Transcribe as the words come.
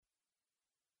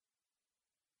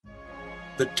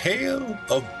The Tale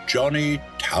of Johnny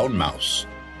Town Mouse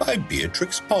by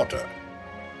Beatrix Potter.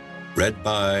 Read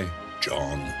by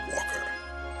John Walker.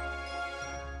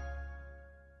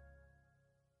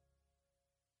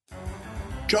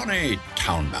 Johnny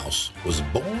Town Mouse was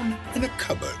born in a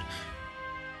cupboard.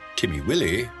 Timmy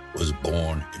Willie was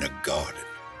born in a garden.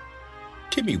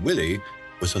 Timmy Willie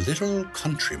was a little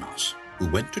country mouse who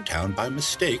went to town by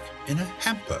mistake in a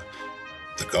hamper.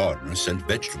 The gardener sent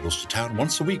vegetables to town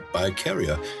once a week by a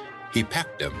carrier. He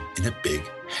packed them in a big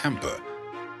hamper.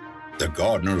 The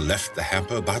gardener left the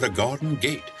hamper by the garden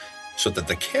gate so that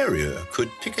the carrier could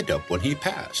pick it up when he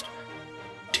passed.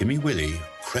 Timmy Willie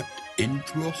crept in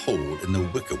through a hole in the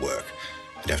wickerwork,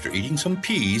 and after eating some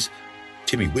peas,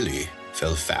 Timmy Willie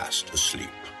fell fast asleep.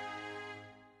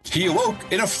 He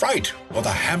awoke in a fright while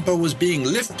the hamper was being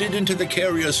lifted into the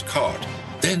carrier's cart.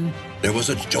 Then there was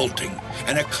a jolting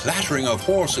and a clattering of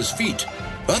horses' feet.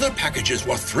 Other packages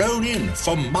were thrown in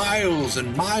for miles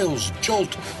and miles.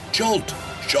 Jolt, jolt,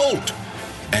 jolt.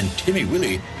 And Timmy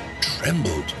Willie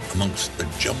trembled amongst the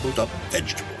jumbled-up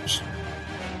vegetables.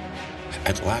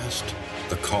 At last,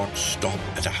 the cart stopped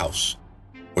at a house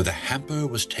where the hamper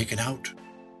was taken out,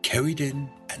 carried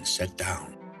in, and set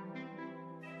down.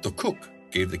 The cook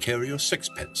gave the carrier 6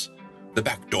 pence. The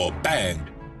back door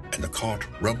banged, and the cart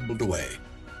rumbled away.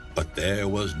 But there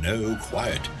was no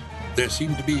quiet. There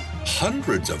seemed to be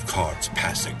hundreds of carts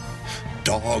passing.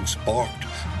 Dogs barked.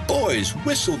 Boys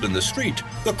whistled in the street.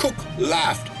 The cook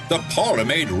laughed. The parlor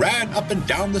maid ran up and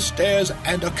down the stairs,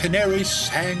 and a canary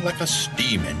sang like a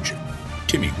steam engine.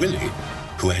 Timmy Willie,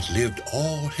 who had lived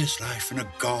all his life in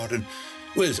a garden,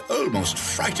 was almost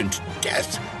frightened to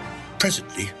death.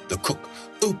 Presently, the cook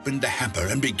opened the hamper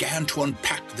and began to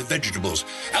unpack the vegetables.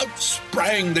 Out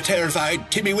sprang the terrified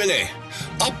Timmy Willie.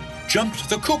 Up jumped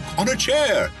the cook on a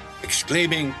chair,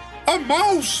 exclaiming, "A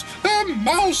mouse! A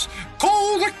mouse!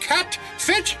 Call the cat!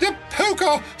 Fetch the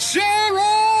poker!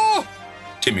 Sarah!"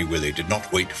 Timmy Willie did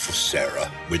not wait for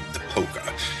Sarah with the poker.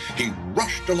 He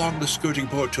rushed along the skirting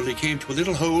board till he came to a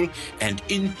little hole, and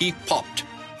in he popped.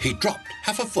 He dropped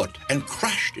half a foot and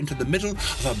crashed into the middle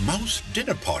of a mouse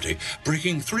dinner party,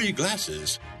 breaking 3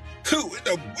 glasses. "Who in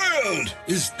the world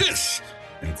is this?"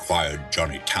 inquired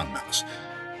Johnny Town Mouse.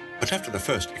 But after the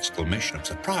first exclamation of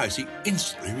surprise, he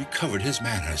instantly recovered his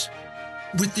manners.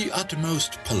 With the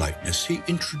utmost politeness, he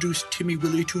introduced Timmy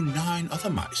Willie to 9 other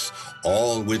mice,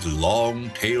 all with long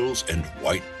tails and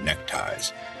white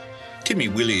neckties. Timmy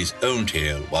Willie's own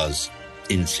tail was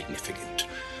insignificant.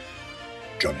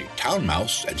 Johnny Town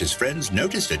Mouse and his friends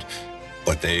noticed it,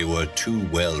 but they were too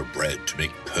well bred to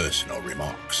make personal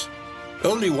remarks.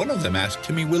 Only one of them asked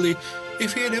Timmy Willie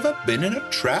if he had ever been in a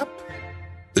trap.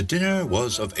 The dinner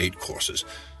was of 8 courses,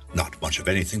 not much of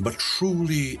anything but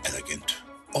truly elegant.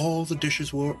 All the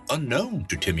dishes were unknown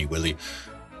to Timmy Willie,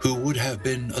 who would have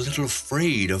been a little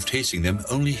afraid of tasting them,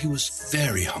 only he was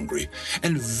very hungry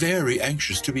and very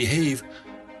anxious to behave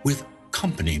with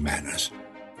company manners.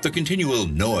 The continual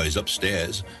noise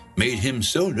upstairs made him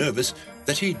so nervous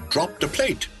that he dropped a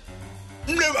plate.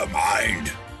 "Never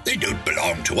mind, they don't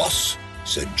belong to us,"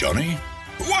 said Johnny.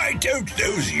 "Why don't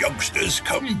those youngsters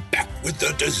come back with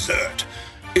the dessert?"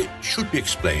 It should be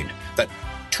explained that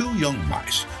 2 young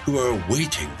mice who were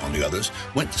waiting on the others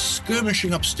went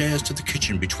skirmishing upstairs to the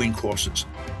kitchen between courses.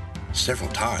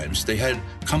 Several times they had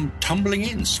come tumbling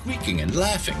in, squeaking and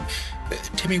laughing.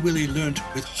 Timmy Willie learnt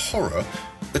with horror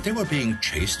that they were being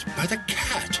chased by the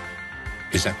cat.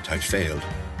 His appetite failed.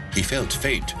 He felt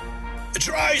faint.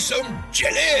 "Try some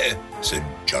jelly," said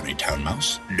Johnny Town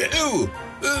Mouse. "No,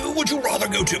 would you rather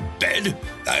go to bed?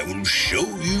 I will show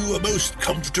you a most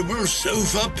comfortable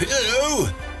sofa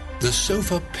pillow." The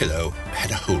sofa pillow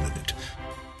had a hole in it.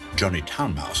 Johnny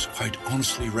Town Mouse quite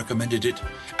honestly recommended it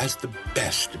as the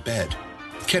best bed,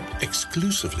 kept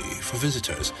exclusively for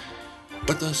visitors.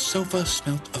 But the sofa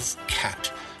smelt of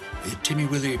cat. Timmy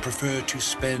Willie preferred to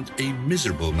spend a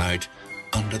miserable night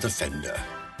under the fender.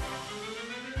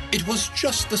 It was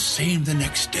just the same the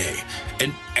next day.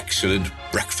 An excellent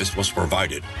breakfast was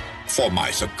provided for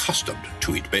mice accustomed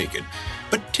to eat bacon,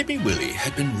 but Timmy Willie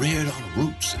had been reared on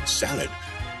roots and salad.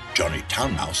 Johnny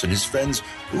Town Mouse and his friends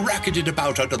racketed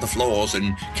about under the floors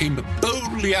and came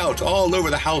boldly out all over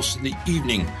the house in the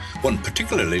evening. One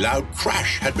particularly loud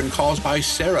crash had been caused by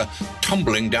Sarah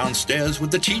tumbling downstairs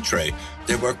with the tea tray.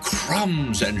 There were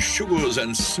crumbs and sugars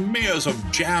and smears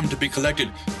of jam to be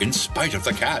collected in spite of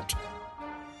the cat.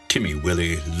 Timmy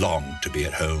Willie longed to be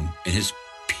at home in his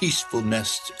peaceful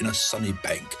nest in a sunny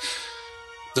bank.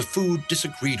 The food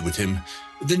disagreed with him.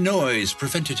 The noise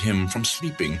prevented him from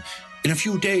sleeping. In a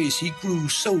few days he grew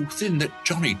so thin that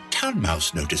Johnny Town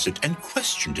Mouse noticed it and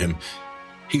questioned him.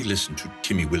 He listened to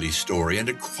Timmy Willie's story and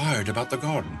inquired about the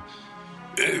garden.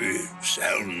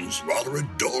 Sounds rather a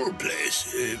dull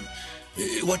place.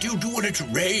 What do you do when it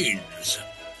rains?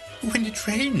 When it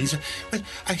rains? Well,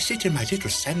 I sit in my little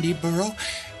sandy burrow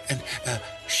and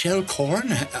shell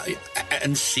corn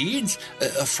and seeds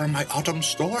from my autumn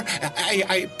store.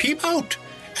 I peep out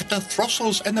at the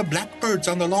throstles and the blackbirds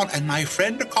on the lawn and my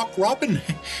friend Cock Robin.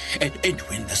 And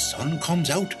when the sun comes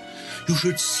out, you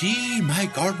should see my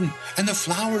garden and the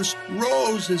flowers,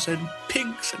 roses and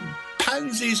pinks and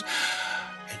pansies,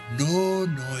 and no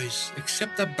noise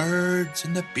except the birds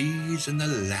and the bees and the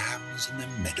lambs in the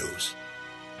meadows.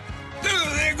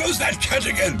 There goes that cat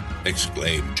again,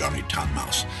 exclaimed Johnny Town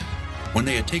Mouse. When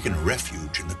they had taken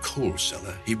refuge in the coal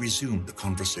cellar, he resumed the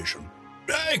conversation.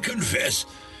 I confess,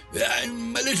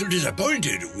 I'm a little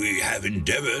disappointed we have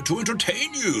endeavored to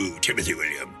entertain you, Timothy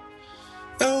William.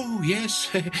 Oh, yes,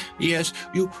 yes,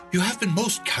 you have been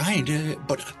most kind,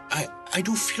 but I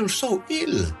do feel so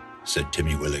ill, said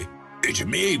Timmy Willie. It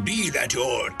may be that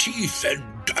your teeth and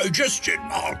digestion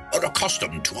are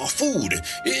unaccustomed to our food.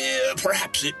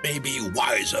 Perhaps it may be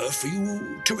wiser for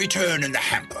you to return in the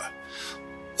hamper.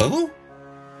 Oh?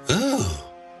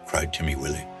 Oh, cried Timmy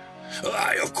Willie.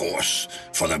 Why, of course,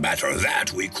 for the matter of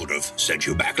that, we could have sent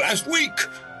you back last week,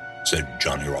 said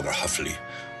Johnny rather huffily.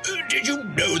 Did you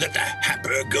know that the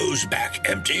hamper goes back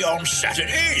empty on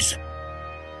Saturdays?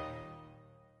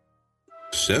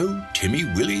 So Timmy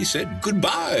Willie said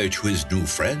goodbye to his new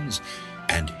friends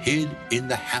and hid in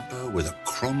the hamper with a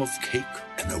crumb of cake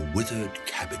and a withered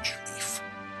cabbage leaf.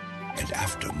 And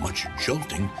after much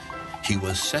jolting, he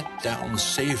was set down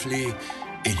safely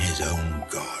in his own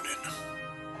garden.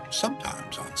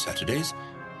 Sometimes on Saturdays,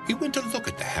 he went to look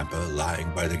at the hamper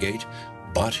lying by the gate,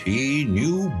 but he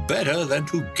knew better than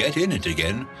to get in it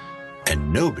again,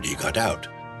 and nobody got out,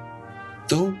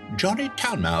 though Johnny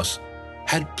Town Mouse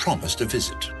had promised a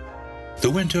visit. The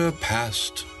winter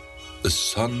passed. The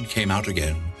sun came out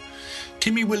again.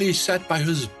 Timmy Willie sat by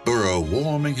his burrow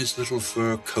warming his little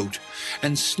fur coat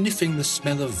and sniffing the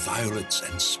smell of violets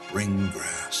and spring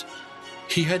grass.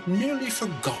 He had nearly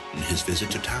forgotten his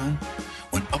visit to town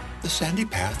when up the sandy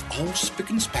path, all spick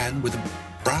and span with a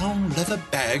brown leather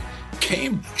bag,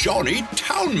 came Johnny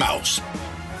Town Mouse.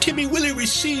 Timmy Willie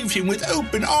received him with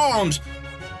open arms.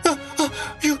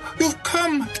 You've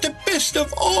come at the best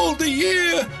of all the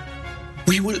year.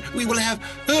 We will have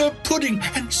pudding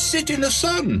and sit in the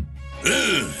sun.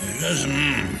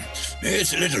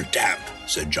 It's a little damp,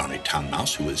 said Johnny Town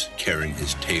Mouse, who was carrying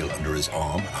his tail under his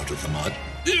arm out of the mud.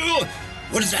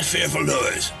 What is that fearful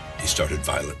noise? He started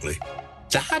violently.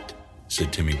 That,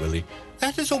 said Timmy Willie,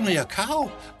 that is only a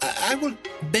cow. I will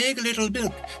beg a little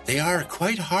milk. They are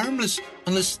quite harmless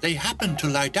unless they happen to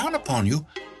lie down upon you.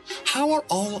 How are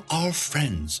all our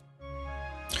friends?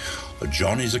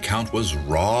 Johnny's account was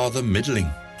rather middling.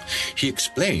 He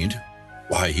explained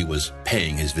why he was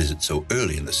paying his visit so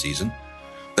early in the season.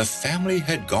 The family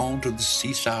had gone to the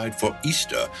seaside for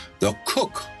Easter. The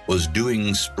cook was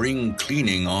doing spring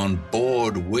cleaning on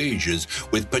board wages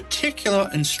with particular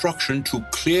instruction to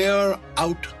clear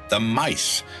out the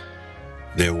mice.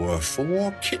 There were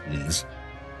 4 kittens,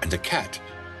 and the cat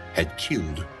had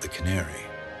killed the canary.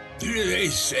 They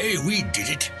say we did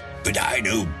it, but I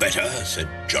know better, said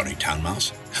Johnny Town Mouse.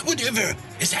 Whatever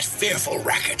is that fearful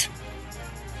racket?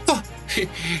 Oh,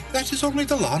 that is only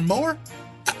the lawnmower.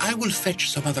 I will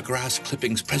fetch some of the grass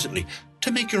clippings presently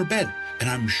to make your bed, and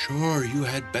I'm sure you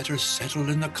had better settle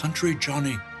in the country,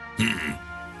 Johnny.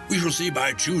 We shall see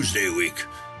by Tuesday week.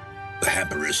 The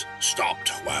hamper is stopped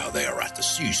while they are at the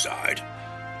seaside.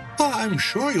 Oh, I'm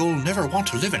sure you'll never want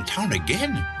to live in town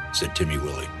again, said Timmy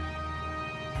Willie.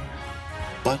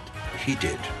 But he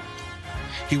did.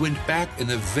 He went back in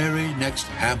the very next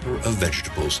hamper of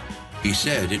vegetables. He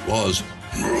said it was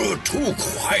too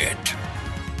quiet.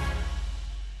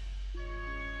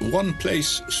 One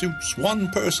place suits one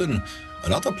person,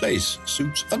 another place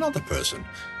suits another person.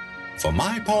 For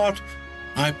my part,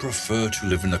 I prefer to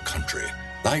live in the country,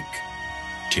 like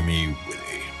Timmy Willie.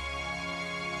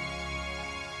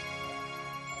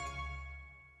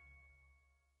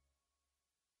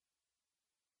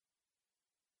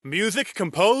 Music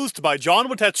composed by John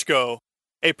Witechko,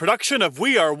 a production of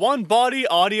We Are One Body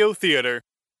Audio Theater.